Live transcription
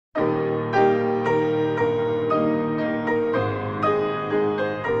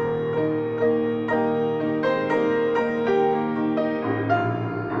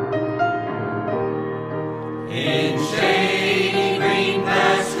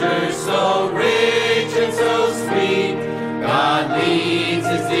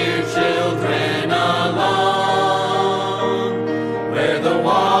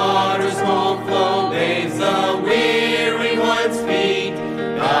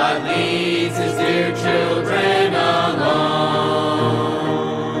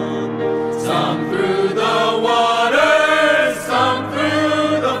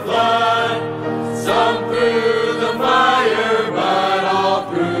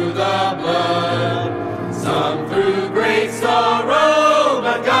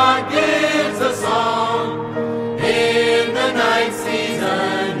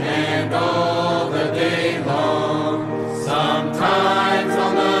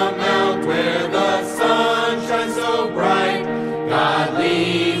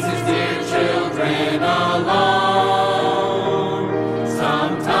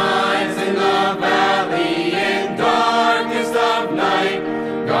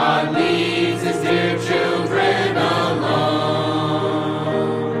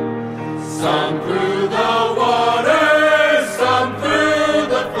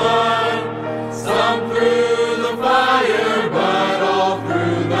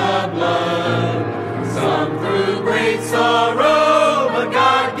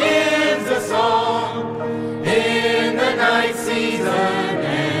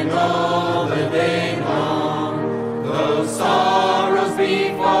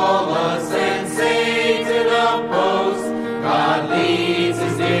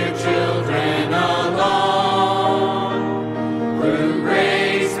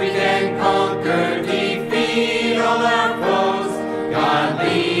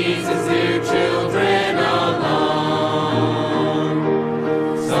leads his dear children along.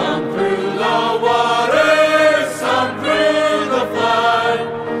 Some through the waters, some through the flood,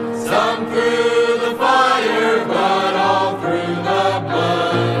 some through the fire, but all through the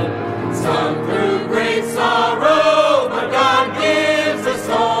blood. Some through great sorrow, but God gives us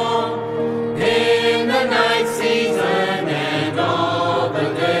home in the night season and all the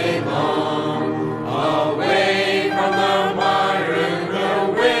day long. Away from the mire and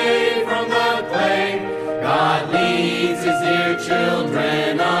away from the clay, God leads his dear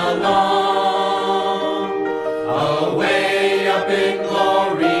children along. Away up in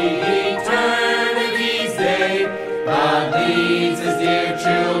glory, eternity's day, God leads his dear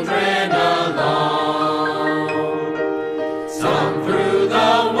children along. Some through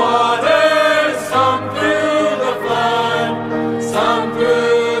the waters, some through the flood, some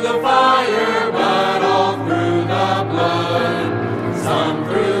through the fire, but all through the blood. Some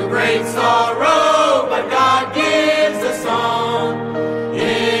through great sorrow,